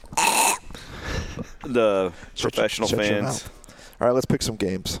reprimanded. The professional fans. All right, let's pick some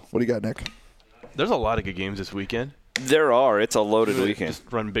games. What do you got, Nick? There's a lot of good games this weekend. There are. It's a loaded weekend.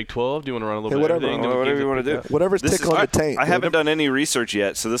 Just run Big 12? Do you want to run a little bit whatever. of everything? Whatever you want to do. Whatever's tickling the taint. I haven't done any research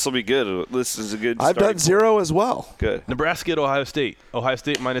yet, so this will be good. This is a good I've done zero as well. Good. Nebraska at Ohio State. Ohio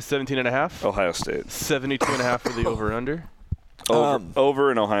State minus 17.5. Ohio State. 72.5 for the over-under.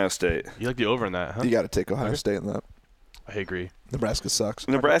 Over in Ohio State. You like the over in that, huh? You got to take Ohio State in that. I agree. Nebraska sucks.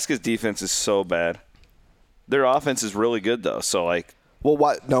 Nebraska's defense is so bad. Their offense is really good, though. So, well,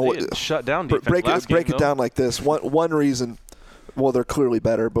 what? No, shut down defense. Break it down like this. One reason. Well, they're clearly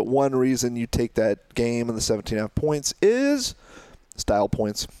better, but one reason you take that game and the 17.5 points is style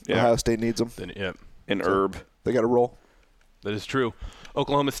points. Yeah. Ohio State needs them. And Herb. They got to roll. That is true.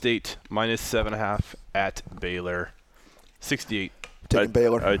 Oklahoma State minus 7.5 at Baylor. 68.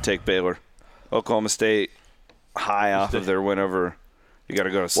 Baylor. I would take Baylor. Oklahoma State high off of their win over. You got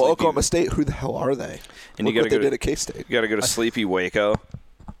to go to Sleepy. Well, Oklahoma State, who the hell are they? And Look you got to go. They did at K-State. You got to go to Sleepy Waco.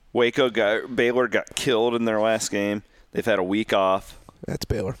 Baylor got killed in their last game. They've had a week off. That's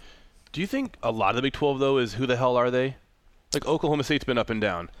Baylor. Do you think a lot of the Big 12 though is who the hell are they? Oklahoma State's been up and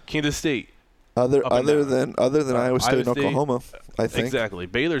down. Kansas State. Other than Iowa State and Oklahoma, I think. Exactly.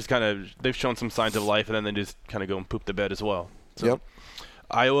 Baylor's they've shown some signs of life, and then they just kind of go and poop the bed as well. So, yep.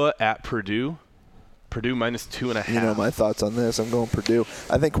 Iowa at Purdue. Purdue minus 2.5. You know my thoughts on this. I'm going Purdue.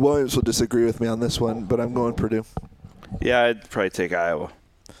 I think Williams will disagree with me on this one, but I'm going Purdue. Yeah, I'd probably take Iowa.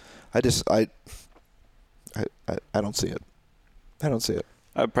 I don't see it. I don't see it.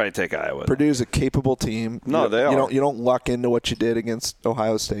 I'd probably take Iowa. Purdue's a capable team. No, they are. You don't luck into what you did against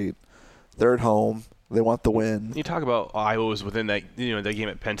Ohio State. They're at home. They want the win. You talk about Iowa was within that that game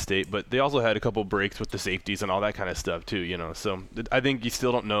at Penn State, but they also had a couple breaks with the safeties and all that kind of stuff too. So I think you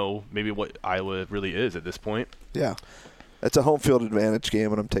still don't know maybe what Iowa really is at this point. Yeah, it's a home field advantage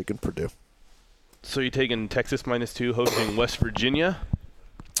game, and I'm taking Purdue. So you're taking Texas minus 2, hosting West Virginia.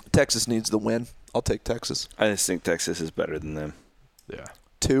 Texas needs the win. I'll take Texas. I just think Texas is better than them. Yeah.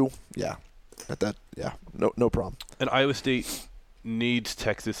 2, yeah. At that, yeah, no problem. And Iowa State needs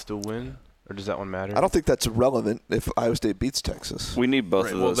Texas to win, or does that one matter? I don't think that's relevant if Iowa State beats Texas. We need both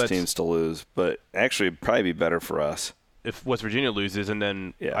Right, of well, those teams to lose, but actually it'd probably be better for us. If West Virginia loses and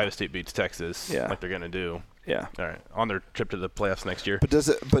then Yeah. Iowa State beats Texas, Yeah. like they're going to do. Yeah. All right, on their trip to the playoffs next year. But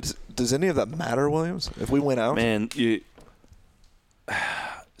does any of that matter, Williams? If we win out, Man,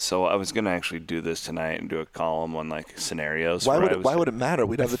 so I was going to actually do this tonight and do a column on like scenarios. why would it matter?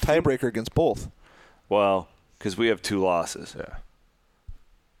 We'd have the tiebreaker against both. Well, because we have 2 losses. Yeah.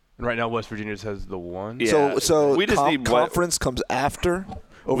 And right now, West Virginia just has the one. Yeah. So we just need conference comes after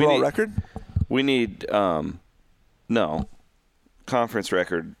overall record. We need no conference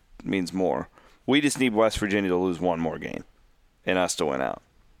record means more. We just need West Virginia to lose one more game, and us to win out.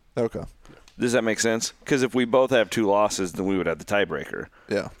 Okay. Does that make sense? Because if we both have 2 losses, then we would have the tiebreaker.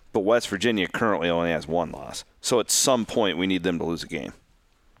 Yeah. But West Virginia currently only has 1 loss, so at some point we need them to lose a game.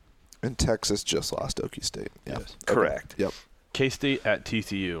 And Texas just lost Okie State. Yeah. Yes. Correct. Yep. K-State at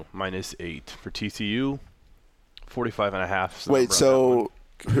TCU, -8. For TCU, 45.5. Wait, so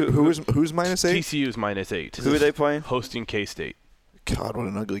who's -8? TCU is -8. Who are they playing? Hosting K-State. God, what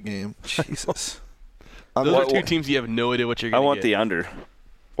an ugly game. Jesus. Those are 2 teams you have no idea what you're I going to get. want the under.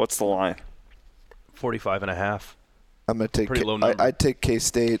 What's the line? 45.5. I'm gonna take. Pretty low number. I'd take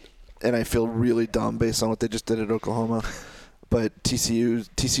K-State, and I feel really dumb based on what they just did at Oklahoma. But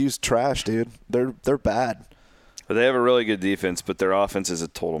TCU's trash, dude. They're bad. But they have a really good defense, but their offense is a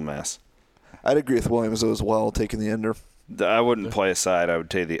total mess. I'd agree with Williams as well, taking the under. I wouldn't play a side. I'd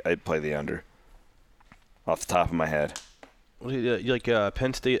play the under. Off the top of my head. What do you like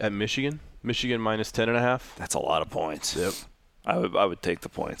Penn State at Michigan? Michigan -10.5. That's a lot of points. Yep. I would take the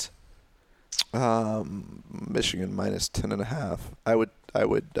points. Michigan -10.5. I would. I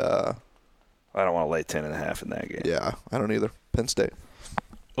don't want to lay 10.5 in that game. Yeah, I don't either. Penn State.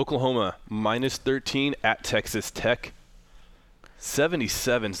 Oklahoma -13 at Texas Tech.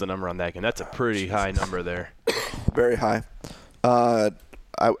 77's the number on that game. That's a pretty high number there. Very high. I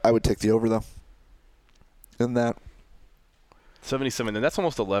would take the over though. In that. 77, and that's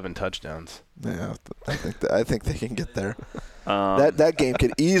almost 11 touchdowns. Yeah, I think they can get there. That game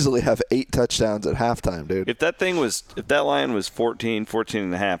could easily have 8 touchdowns at halftime, dude. If that line was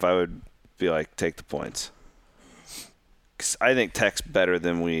 14.5, I would be like, take the points. 'Cause I think Tech's better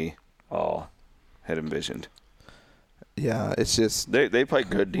than we all had envisioned. Yeah, it's just They play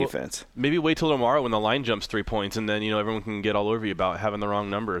good defense. Maybe wait till tomorrow when the line jumps 3 points, and then everyone can get all over you about having the wrong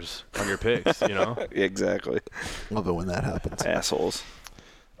numbers on your picks. Exactly. love it when that happens. Assholes.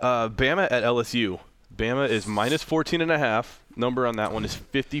 Bama at LSU. Bama is -14.5. Number on that one is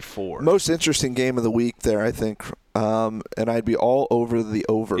 54. Most interesting game of the week there, I think. And I'd be all over the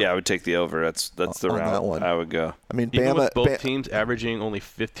over. Yeah, I would take the over. That's the on route that one. I would go. I mean, Even Bama. with both teams averaging only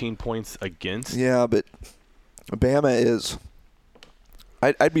 15 points against. Yeah, but Bama is.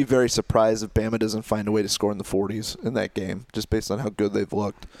 I'd be very surprised if Bama doesn't find a way to score in the 40s in that game, just based on how good they've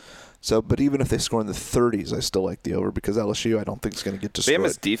looked. So, but even if they score in the 30s, I still like the over because LSU, I don't think is going to get destroyed.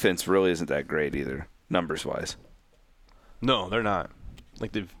 Bama's defense really isn't that great either, numbers-wise. No, they're not.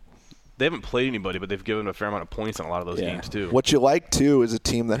 Like they haven't played anybody, but they've given a fair amount of points on a lot of those games too. What you like too is a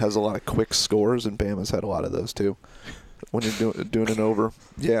team that has a lot of quick scores, and Bama's had a lot of those too. When you're doing an over,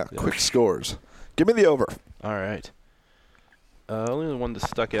 yeah, quick scores. Give me the over. All right. Only one that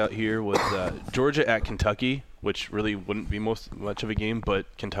stuck out here was Georgia at Kentucky, which really wouldn't be much of a game, but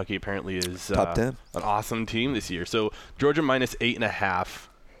Kentucky apparently is Top 10. An awesome team this year. So Georgia -8.5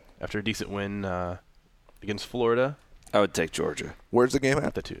 after a decent win against Florida. I would take Georgia. Where's the game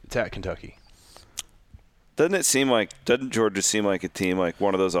at? It's at Kentucky. Doesn't Georgia seem like a team like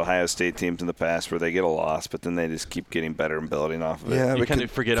one of those Ohio State teams in the past where they get a loss, but then they just keep getting better and building off of it? Yeah, You but kind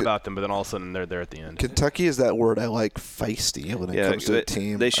of forget about them, but then all of a sudden they're there at the end. Kentucky is that word I like, feisty, when it comes to the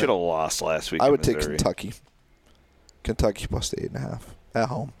team. They should have lost last week. I in would take Missouri. Kentucky. Kentucky plus the 8.5 at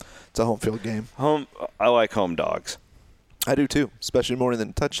home. It's a home field game. I like home dogs. I do too, especially more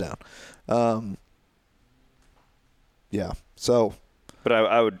than a touchdown. Yeah. So, But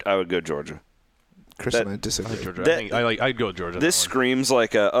I would go Georgia. Chris and I disagree. I'd go with Georgia. This screams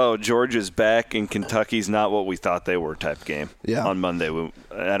like Georgia's back and Kentucky's not what we thought they were type game. Yeah. On Monday,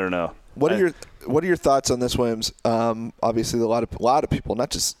 I don't know. What are your thoughts on this, Williams? Obviously, a lot of people,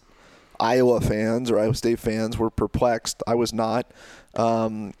 not just Iowa fans or Iowa State fans, were perplexed. I was not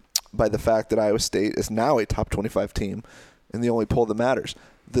by the fact that Iowa State is now a top 25 team in the only poll that matters.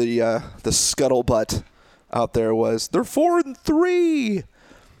 The scuttlebutt out there was they're 4-3.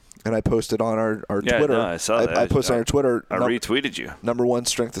 And I posted on our Twitter. No, I saw that. I posted on our Twitter. I retweeted you. Number one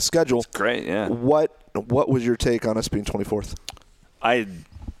strength of schedule. Great, yeah. What was your take on us being 24th?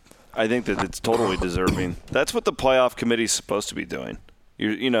 I think that it's totally deserving. That's what the playoff committee is supposed to be doing.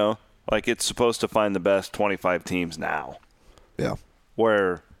 It's supposed to find the best 25 teams now. Yeah.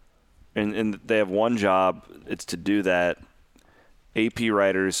 Where, and they have one job. It's to do that. AP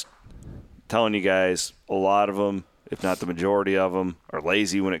writers telling you guys, a lot of them, if not the majority of them, are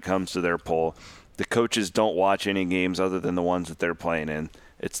lazy when it comes to their poll. The coaches don't watch any games other than the ones that they're playing in.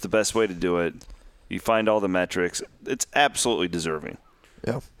 It's the best way to do it. You find all the metrics. It's absolutely deserving.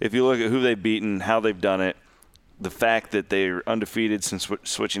 Yeah. If you look at who they've beaten, how they've done it, the fact that they're undefeated since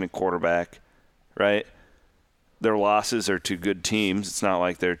switching a quarterback, right? Their losses are to good teams. It's not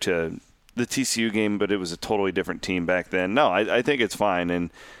like they're to the TCU game, but it was a totally different team back then. No, I think it's fine,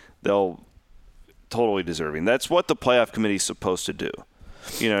 and they'll totally deserving. That's what the playoff committee is supposed to do.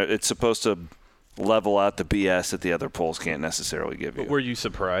 It's supposed to level out the BS that the other polls can't necessarily give you. But were you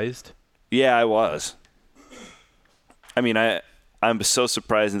surprised? Yeah, I was. I mean, I'm so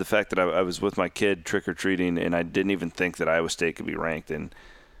surprised in the fact that I was with my kid trick-or-treating, and I didn't even think that Iowa State could be ranked, and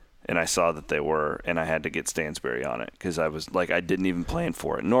I saw that they were, and I had to get Stansbury on it because I was like, I didn't even plan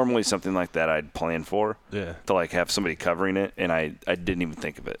for it. Normally something like that I'd plan for to like have somebody covering it, and I didn't even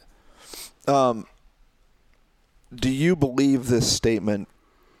think of it. Do you believe this statement,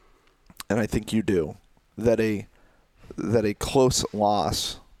 and I think you do, that a close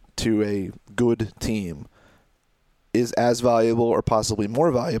loss to a good team is as valuable or possibly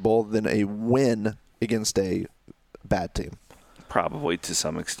more valuable than a win against a bad team? Probably to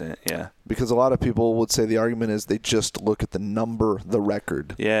some extent, yeah. Because a lot of people would say the argument is they just look at the number, the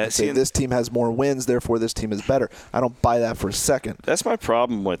record. Yeah. Say this team has more wins, therefore this team is better. I don't buy that for a second. That's my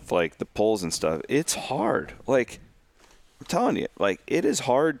problem with, like, the polls and stuff. It's hard. Like, I'm telling you, like, it is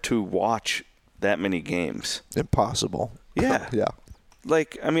hard to watch that many games. Impossible. Yeah. Yeah.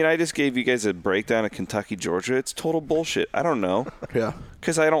 Like, I mean, I just gave you guys a breakdown of Kentucky, Georgia. It's total bullshit. I don't know. Yeah.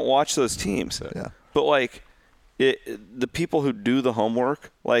 Because I don't watch those teams. Yeah. But, like, the people who do the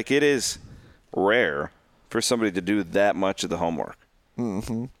homework, like, it is rare for somebody to do that much of the homework.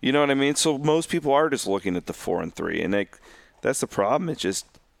 Mm-hmm. You know what I mean? So most people are just looking at the 4 and 3, and that's the problem. It's just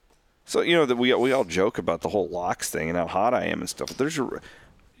so that we all joke about the whole locks thing and how hot I am and stuff.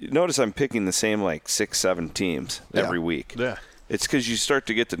 Notice I'm picking the same like 6-7 teams every week. Yeah, it's because you start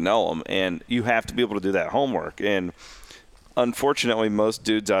to get to know them, and you have to be able to do that homework. And unfortunately, most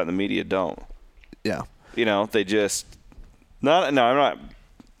dudes out in the media don't. Yeah. They just I'm not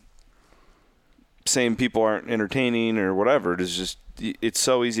saying people aren't entertaining or whatever. It's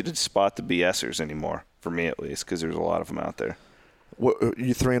so easy to spot the BSers anymore, for me at least, because there's a lot of them out there. What,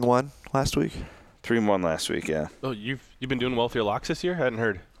 you 3-1 last week? 3-1 last week, yeah. Oh, you've been doing well for your locks this year? I hadn't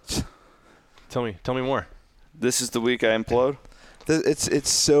heard. Tell me more. This is the week I implode. It's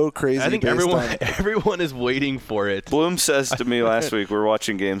so crazy. I think everyone is waiting for it. Bloom says to me last week, we're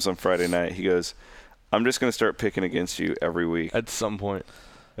watching games on Friday night. He goes, I'm just going to start picking against you every week. At some point.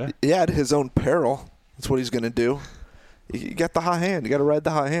 Yeah, at his own peril. That's what he's going to do. You got the hot hand. You got to ride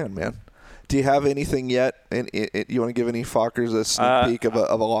the hot hand, man. Do you have anything yet? And you want to give any Fockers a sneak peek of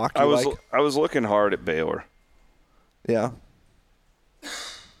a lock you like? I was looking hard at Baylor. Yeah.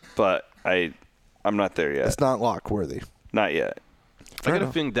 But I'm not there yet. It's not lock worthy. Not yet. I got a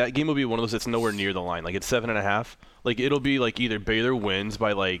feeling that game will be one of those that's nowhere near the line. Like, it's 7.5. Like, it'll be like either Baylor wins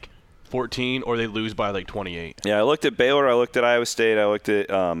by like 14 or they lose by like 28. Yeah, I looked at Baylor. I looked at Iowa State. I looked at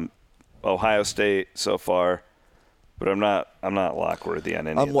Ohio State so far. But I'm not lock worthy on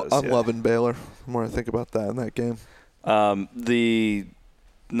any of those. I'm loving Baylor. The more I think about that in that game. The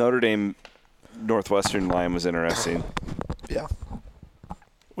Notre Dame Northwestern line was interesting. Yeah.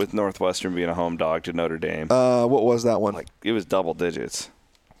 With Northwestern being a home dog to Notre Dame. What was that one? Like, it was double digits.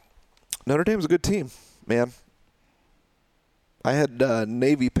 Notre Dame's a good team, man. I had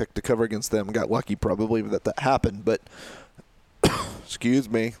Navy picked to cover against them. Got lucky probably that happened, but excuse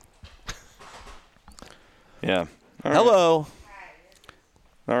me. Yeah. All Hello.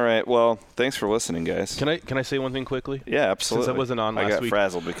 Right. All right. Well, thanks for listening, guys. Can I say one thing quickly? Yeah, absolutely. Since I wasn't on last week. I got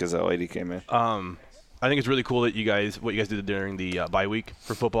frazzled because that lady came in. I think it's really cool that what you guys did during the bye week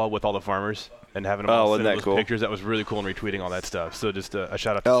for football with all the farmers and having them all send those cool? pictures. That was really cool, and retweeting all that stuff. So just a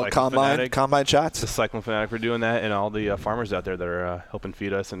shout out to Combine shots. The Cyclone Fanatic for doing that, and all the farmers out there that are helping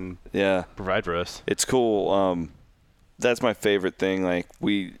feed us and provide for us. It's cool. That's my favorite thing. Like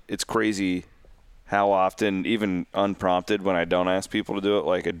it's crazy how often, even unprompted, when I don't ask people to do it,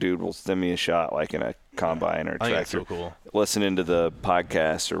 like a dude will send me a shot, like in a combine or a tractor. That's so cool. Listening to the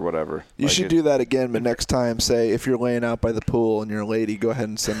podcast or whatever. You should do that again, but next time, say if you're laying out by the pool and you're a lady, go ahead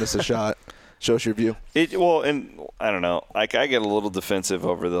and send us a shot. Show us your view. And I don't know. Like, I get a little defensive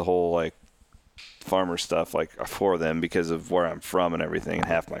over the whole, like, farmer stuff like for them because of where I'm from and everything, and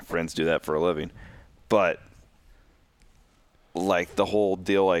half my friends do that for a living. But like the whole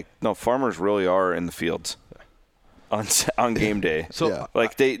deal, like no, farmers really are in the fields on game day. So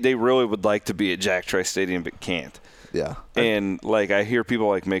like they really would like to be at Jack Trice Stadium but can't. Yeah. And like I hear people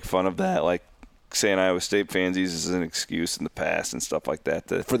like make fun of that, like saying Iowa State fans use as an excuse in the past and stuff like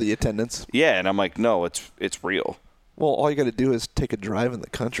that. For the attendance? Yeah, and I'm like, no, it's real. Well, all you got to do is take a drive in the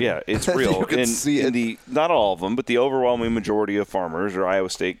country. Yeah, it's real. You can see it. Not all of them, but the overwhelming majority of farmers are Iowa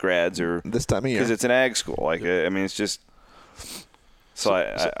State grads or this time of year because it's an ag school. Like I mean, it's just. So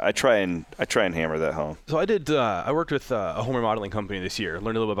I try and hammer that home. So I worked with a home remodeling company this year.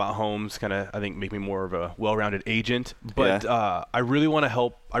 Learned a little bit about homes, kind of I think make me more of a well-rounded agent. But I really want to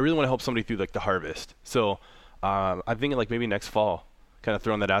help. I really want to help somebody through like the harvest. So I'm thinking like maybe next fall, kind of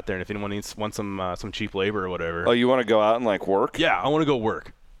throwing that out there. And if anyone wants some cheap labor or whatever. Oh, you want to go out and like work? Yeah, I want to go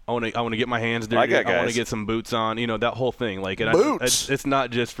work. I want to get my hands dirty. I want to get some boots on. You know, that whole thing. Like boots. It's not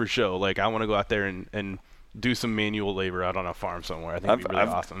just for show. Like I want to go out there and do some manual labor out on a farm somewhere. I think it'd be really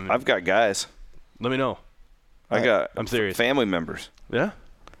awesome. I've got guys. Let me know. I'm serious. Family members. Yeah.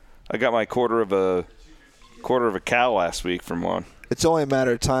 I got my quarter of a cow last week from one. It's only a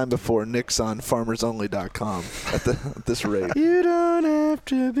matter of time before Nick's on farmersonly.com at this rate. You don't have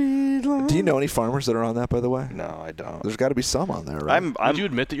to be long. Do you know any farmers that are on that, by the way? No, I don't. There's got to be some on there, right? Would you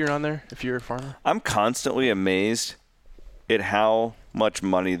admit that you're on there if you're a farmer? I'm constantly amazed at how much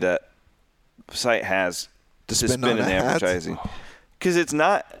money that site has to spend in advertising. Because it's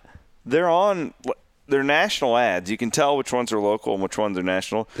not – they're national ads. You can tell which ones are local and which ones are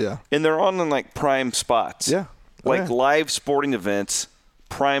national. Yeah. And they're on like prime spots. Yeah. Live sporting events,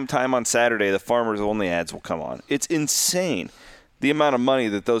 prime time on Saturday, the farmers only ads will come on. It's insane the amount of money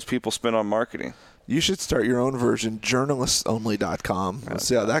that those people spend on marketing. You should start your own version, journalistonly.com. Let's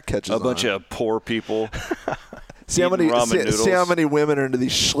see how that catches on. A bunch of poor people. See how many women are into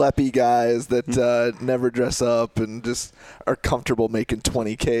these schleppy guys that never dress up and just are comfortable making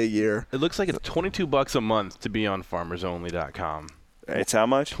 $20K a year. It looks like it's $22 a month to be on farmersonly.com. It's how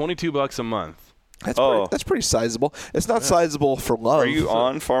much? $22 a month. That's pretty sizable. It's not sizable for love. Are you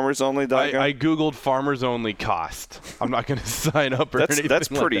on farmersonly.com? I Googled farmers only cost. I'm not going to sign up or anything. That's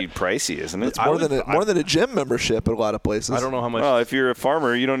pretty like pricey, isn't it? It's more than a gym membership at a lot of places. I don't know how much. Well, if you're a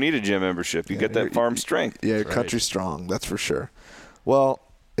farmer, you don't need a gym membership. You get that farm strength. Yeah, you're country strong. That's for sure. Well,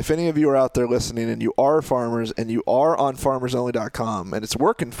 if any of you are out there listening and you are farmers and you are on farmersonly.com and it's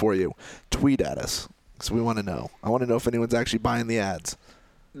working for you, tweet at us because we want to know. I want to know if anyone's actually buying the ads.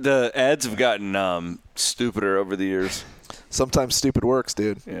 The ads have gotten stupider over the years. Sometimes stupid works,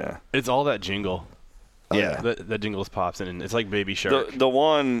 dude. Yeah. It's all that jingle. Yeah. That jingle pops in, and it's like Baby Shark. The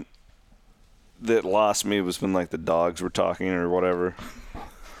one that lost me was when, like, the dogs were talking or whatever.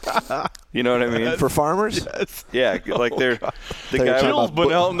 You know what I mean? For farmers? Yes. Yeah, like the guy Bill's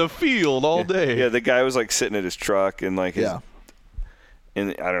been out in the field all day. Yeah, the guy was, like, sitting at his truck, and, like, yeah.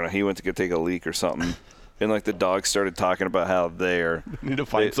 And I don't know, he went to go take a leak or something. And, like, the dogs started talking about how they need to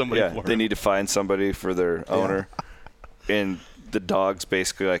find somebody for him. They need to find somebody for their owner. And the dogs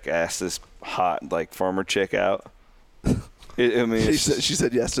basically, like, asked this hot, like, farmer chick out. She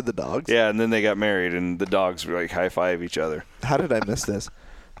said yes to the dogs? Yeah, and then they got married, and the dogs were, like, high-five each other. How did I miss this?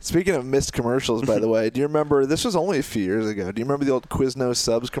 Speaking of missed commercials, by the way, do you remember – this was only a few years ago. Do you remember the old Quiznos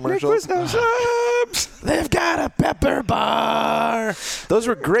Subs commercials? Quiznos Subs! They've got a pepper bar. Those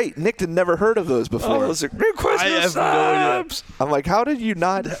were great. Nick had never heard of those before. Oh, those are great Quiznos Subs. I'm like, how did you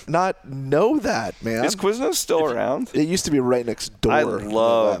not know that, man? Is Quiznos still around? It used to be right next door. I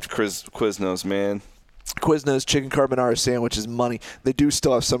loved Quiznos, man. Quiznos chicken carbonara sandwich is money. They do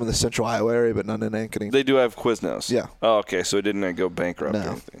still have some in the central Iowa area, but none in Ankeny. They do have Quiznos. Yeah. Oh, okay. So it didn't go bankrupt or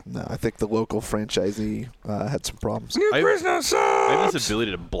anything. No, I think the local franchisee had some problems. Quiznos Subs! I have this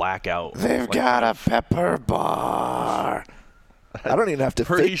ability to black out. They've got a pepper bar. I don't even have to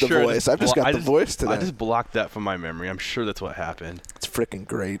fake the voice. I've just got the voice today. I just blocked that from my memory. I'm sure that's what happened. It's freaking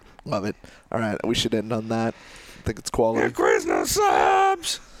great. Love it. All right, we should end on that. I think it's quality. Quiznos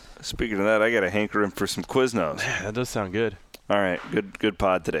Subs! Speaking of that, I got a hankering for some Quiznos. Yeah, that does sound good. All right, good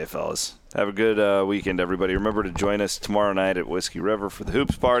pod today, fellas. Have a good weekend, everybody. Remember to join us tomorrow night at Whiskey River for the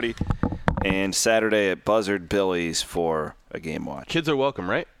Hoops Party and Saturday at Buzzard Billy's for a game watch. Kids are welcome,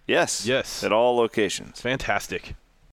 right? Yes. Yes. At all locations. Fantastic.